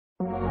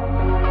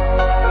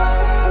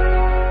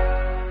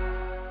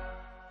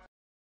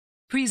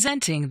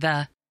Presenting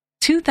the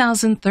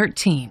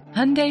 2013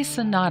 Hyundai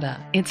Sonata.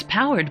 It's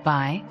powered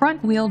by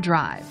front-wheel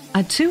drive, a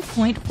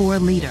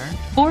 2.4-liter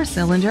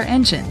four-cylinder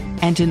engine,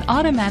 and an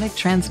automatic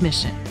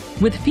transmission.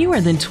 With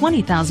fewer than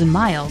 20,000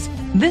 miles,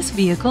 this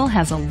vehicle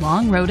has a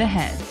long road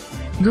ahead.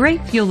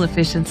 Great fuel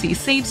efficiency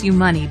saves you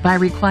money by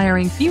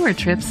requiring fewer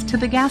trips to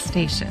the gas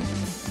station.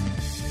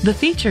 The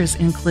features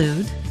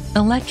include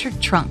electric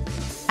trunk,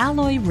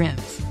 alloy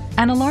rims,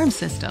 an alarm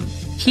system,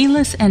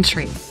 keyless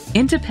entry,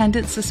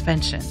 independent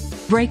suspension,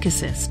 brake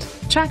assist,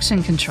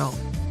 traction control,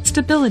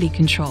 stability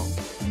control,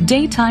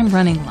 daytime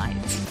running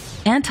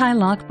lights,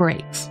 anti-lock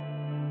brakes.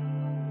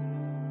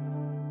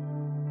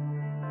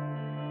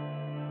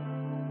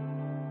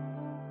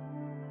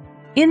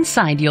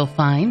 Inside you'll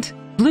find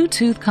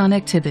Bluetooth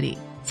connectivity,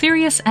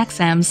 Sirius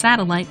XM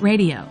satellite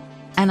radio,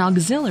 an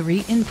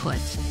auxiliary input,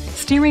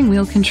 steering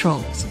wheel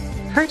controls,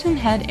 curtain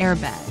head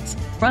airbags,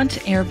 front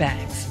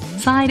airbags,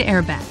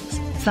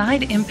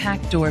 side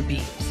impact door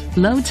beams,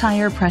 low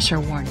tire pressure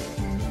warning,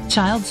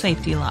 child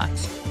safety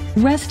locks.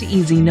 Rest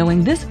easy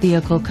knowing this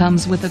vehicle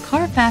comes with a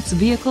Carfax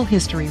Vehicle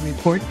History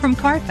Report from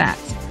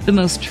Carfax, the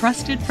most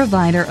trusted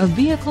provider of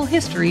vehicle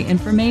history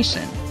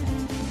information.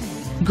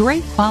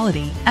 Great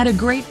quality at a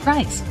great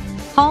price.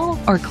 Call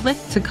or click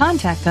to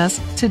contact us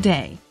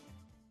today.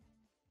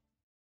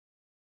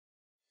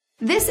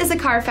 This is a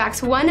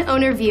Carfax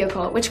one-owner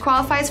vehicle which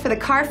qualifies for the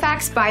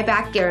Carfax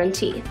buyback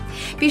guarantee.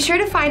 Be sure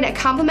to find a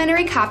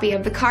complimentary copy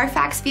of the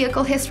Carfax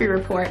Vehicle History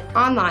Report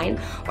online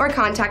or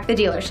contact the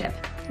dealership.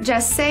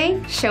 Just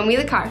say, "Show me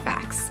the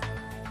Carfax."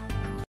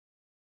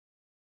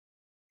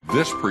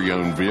 This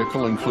pre-owned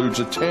vehicle includes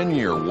a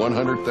 10-year,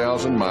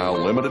 100,000-mile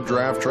limited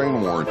drivetrain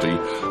warranty,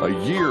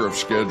 a year of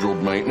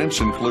scheduled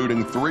maintenance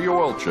including 3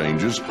 oil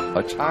changes,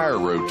 a tire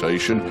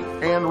rotation,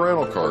 and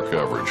rental car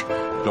coverage.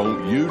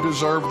 Don't you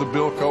deserve the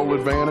Bill Cole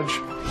advantage?